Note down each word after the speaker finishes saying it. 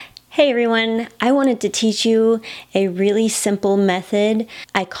Hey everyone, I wanted to teach you a really simple method.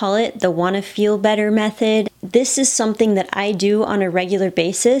 I call it the Wanna Feel Better method. This is something that I do on a regular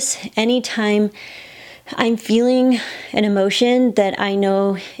basis. Anytime I'm feeling an emotion that I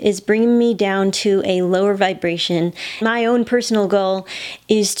know is bringing me down to a lower vibration. My own personal goal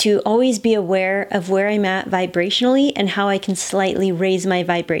is to always be aware of where I'm at vibrationally and how I can slightly raise my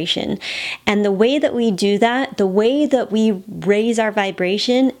vibration. And the way that we do that, the way that we raise our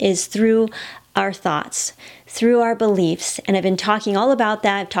vibration is through our thoughts, through our beliefs. And I've been talking all about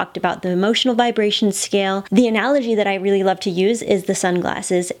that. I've talked about the emotional vibration scale. The analogy that I really love to use is the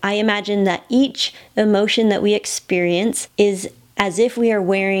sunglasses. I imagine that each emotion that we experience is as if we are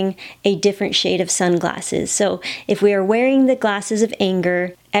wearing a different shade of sunglasses. So if we are wearing the glasses of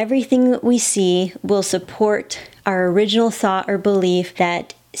anger, everything that we see will support our original thought or belief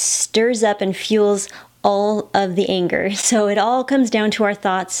that stirs up and fuels all of the anger. So it all comes down to our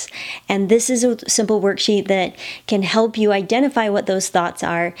thoughts, and this is a simple worksheet that can help you identify what those thoughts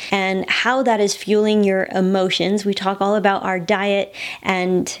are and how that is fueling your emotions. We talk all about our diet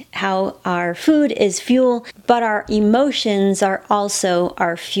and how our food is fuel, but our emotions are also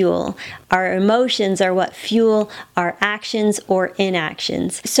our fuel. Our emotions are what fuel our actions or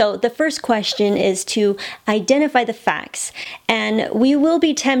inactions. So the first question is to identify the facts, and we will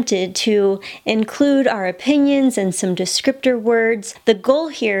be tempted to include our opinions and some descriptor words. The goal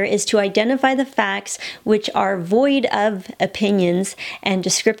here is to identify the facts which are void of opinions and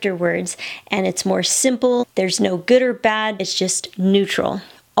descriptor words, and it's more simple. There's no good or bad, it's just neutral.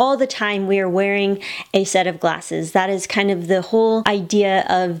 All the time we are wearing a set of glasses. That is kind of the whole idea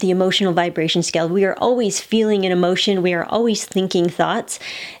of the emotional vibration scale. We are always feeling an emotion, we are always thinking thoughts,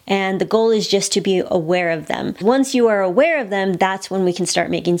 and the goal is just to be aware of them. Once you are aware of them, that's when we can start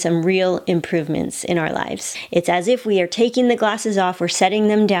making some real improvements in our lives. It's as if we are taking the glasses off, we're setting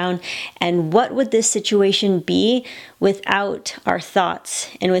them down, and what would this situation be without our thoughts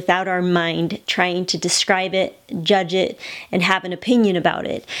and without our mind trying to describe it, judge it, and have an opinion about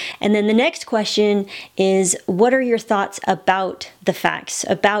it? And then the next question is, what are your thoughts about the facts,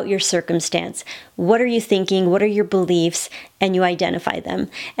 about your circumstance? What are you thinking? What are your beliefs? And you identify them.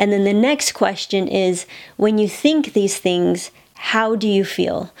 And then the next question is, when you think these things, how do you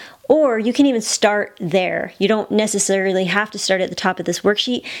feel? Or you can even start there. You don't necessarily have to start at the top of this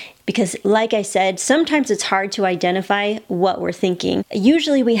worksheet because, like I said, sometimes it's hard to identify what we're thinking.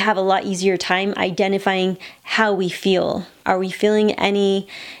 Usually we have a lot easier time identifying how we feel. Are we feeling any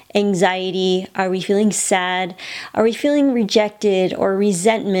anxiety? Are we feeling sad? Are we feeling rejected or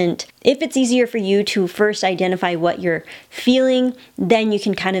resentment? If it's easier for you to first identify what you're feeling, then you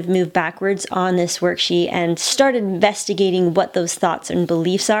can kind of move backwards on this worksheet and start investigating what those thoughts and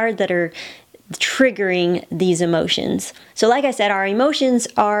beliefs are that are triggering these emotions. So like I said, our emotions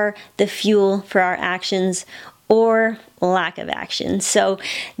are the fuel for our actions or lack of action. So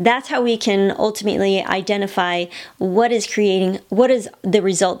that's how we can ultimately identify what is the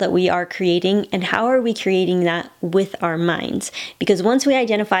result that we are creating, and how are we creating that with our minds. Because once we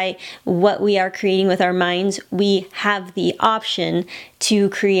identify what we are creating with our minds, we have the option to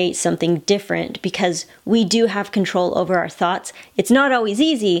create something different because we do have control over our thoughts. It's not always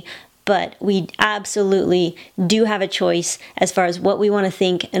easy, but we absolutely do have a choice as far as what we want to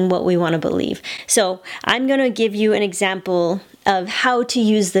think and what we want to believe. So I'm going to give you an example of how to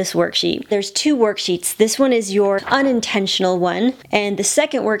use this worksheet. There's two worksheets. This one is your unintentional one, and the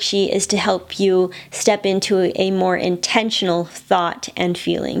second worksheet is to help you step into a more intentional thought and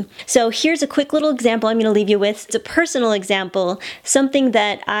feeling. So here's a quick little example I'm going to leave you with. It's a personal example, something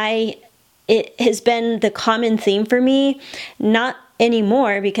that it has been the common theme for me, not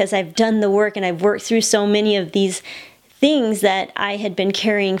anymore because I've done the work and I've worked through so many of these things that I had been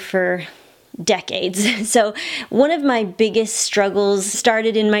carrying for decades. So one of my biggest struggles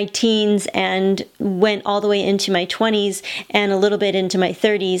started in my teens and went all the way into my 20s and a little bit into my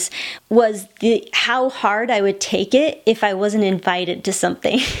 30s was how hard I would take it if I wasn't invited to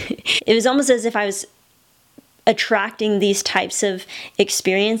something. It was almost as if I was attracting these types of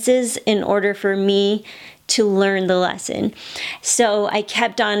experiences in order for me to learn the lesson. So I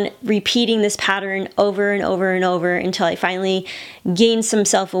kept on repeating this pattern over and over and over until I finally gained some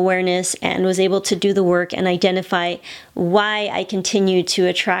self-awareness and was able to do the work and identify why I continue to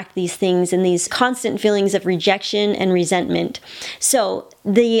attract these things and these constant feelings of rejection and resentment. So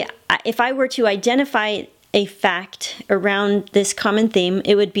if I were to identify a fact around this common theme,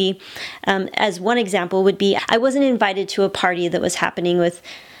 it would be, as one example would be, I wasn't invited to a party that was happening with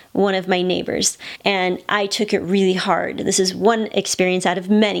one of my neighbors, and I took it really hard. This is one experience out of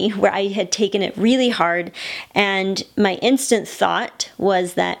many where I had taken it really hard, and my instant thought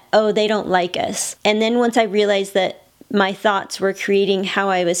was that, oh, they don't like us. And then once I realized that my thoughts were creating how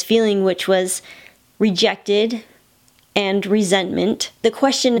I was feeling, which was rejected and resentment, the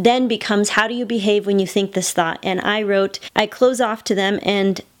question then becomes, how do you behave when you think this thought? And I wrote, I close off to them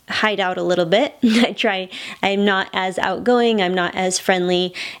and hide out a little bit. I'm not as outgoing, I'm not as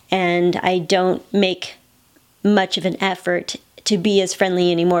friendly, and I don't make much of an effort to be as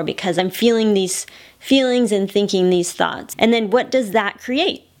friendly anymore because I'm feeling these feelings and thinking these thoughts. And then what does that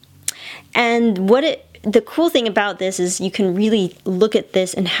create? And the cool thing about this is you can really look at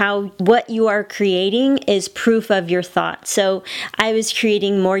this and how what you are creating is proof of your thoughts. So I was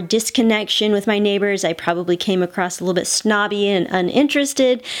creating more disconnection with my neighbors. I probably came across a little bit snobby and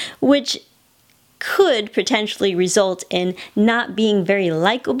uninterested, which could potentially result in not being very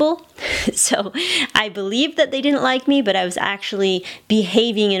likable. So I believed that they didn't like me, but I was actually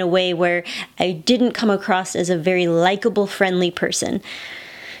behaving in a way where I didn't come across as a very likable, friendly person.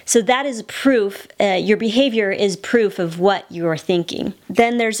 So that is proof, your behavior is proof of what you're thinking.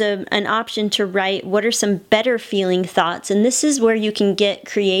 Then there's an option to write what are some better feeling thoughts, and this is where you can get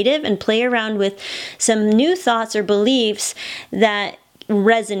creative and play around with some new thoughts or beliefs that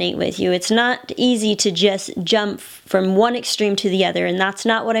resonate with you. It's not easy to just jump from one extreme to the other, and that's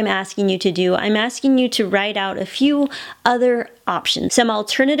not what I'm asking you to do. I'm asking you to write out a few other options, some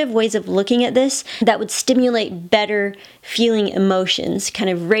alternative ways of looking at this that would stimulate better feeling emotions, kind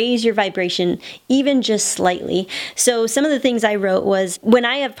of raise your vibration even just slightly. So some of the things I wrote was, when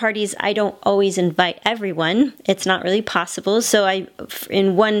I have parties, I don't always invite everyone. It's not really possible. So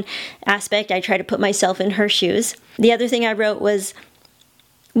in one aspect, I try to put myself in her shoes. The other thing I wrote was,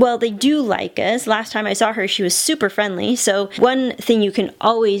 well, they do like us. Last time I saw her, she was super friendly. So one thing you can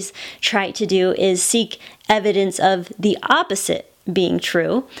always try to do is seek evidence of the opposite being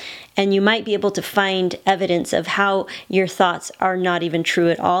true. And you might be able to find evidence of how your thoughts are not even true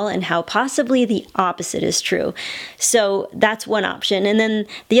at all and how possibly the opposite is true. So that's one option. And then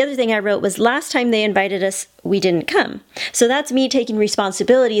the other thing I wrote was, last time they invited us, we didn't come. So that's me taking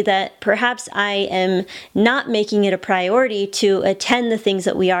responsibility that perhaps I am not making it a priority to attend the things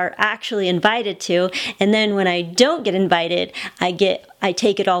that we are actually invited to. And then when I don't get invited, I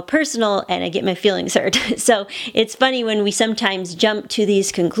take it all personal and I get my feelings hurt. So it's funny when we sometimes jump to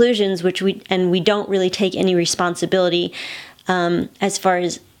these conclusions, we don't really take any responsibility as far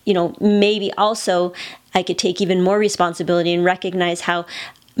as, maybe also I could take even more responsibility and recognize how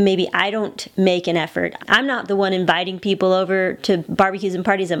maybe I don't make an effort. I'm not the one inviting people over to barbecues and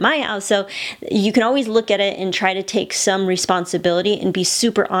parties at my house. So you can always look at it and try to take some responsibility and be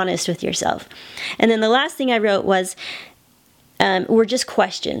super honest with yourself. And then the last thing I wrote was, were just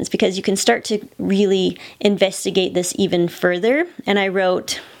questions, because you can start to really investigate this even further. And I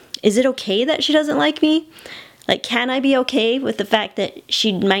wrote, is it okay that she doesn't like me? Like, can I be okay with the fact that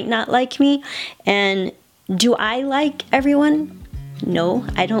she might not like me? And do I like everyone? No,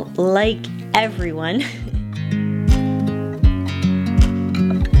 I don't like everyone.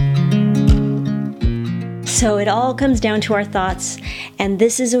 So it all comes down to our thoughts, and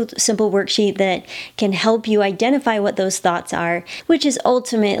this is a simple worksheet that can help you identify what those thoughts are, which is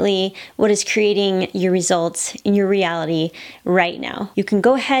ultimately what is creating your results in your reality right now. You can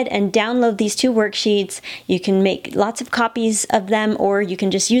go ahead and download these 2 worksheets. You can make lots of copies of them, or you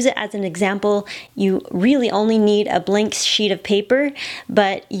can just use it as an example. You really only need a blank sheet of paper,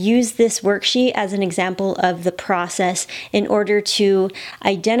 but use this worksheet as an example of the process in order to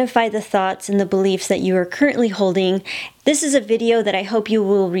identify the thoughts and the beliefs that you are currently holding. This is a video that I hope you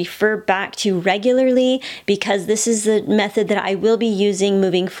will refer back to regularly, because this is the method that I will be using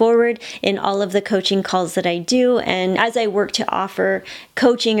moving forward in all of the coaching calls that I do, and as I work to offer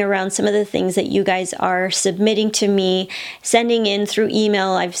coaching around some of the things that you guys are submitting to me, sending in through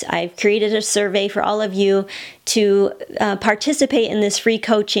email. I've created a survey for all of you to participate in this free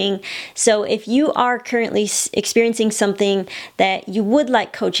coaching. So if you are currently experiencing something that you would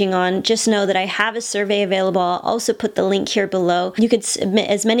like coaching on, just know that I have a survey available. I'll also put the link here below. You can submit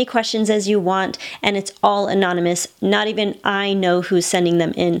as many questions as you want, and it's all anonymous. Not even I know who's sending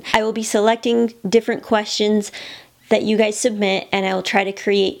them in. I will be selecting different questions that you guys submit, and I will try to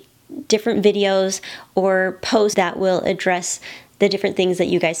create different videos or posts that will address the different things that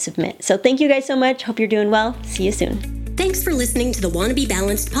you guys submit. So thank you guys so much. Hope you're doing well. See you soon. Thanks for listening to the Wanna Be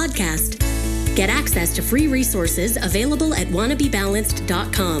Balanced podcast. Get access to free resources available at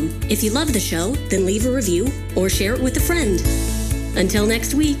wannabebalanced.com. If you love the show, then leave a review or share it with a friend. Until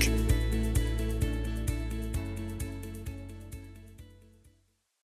next week.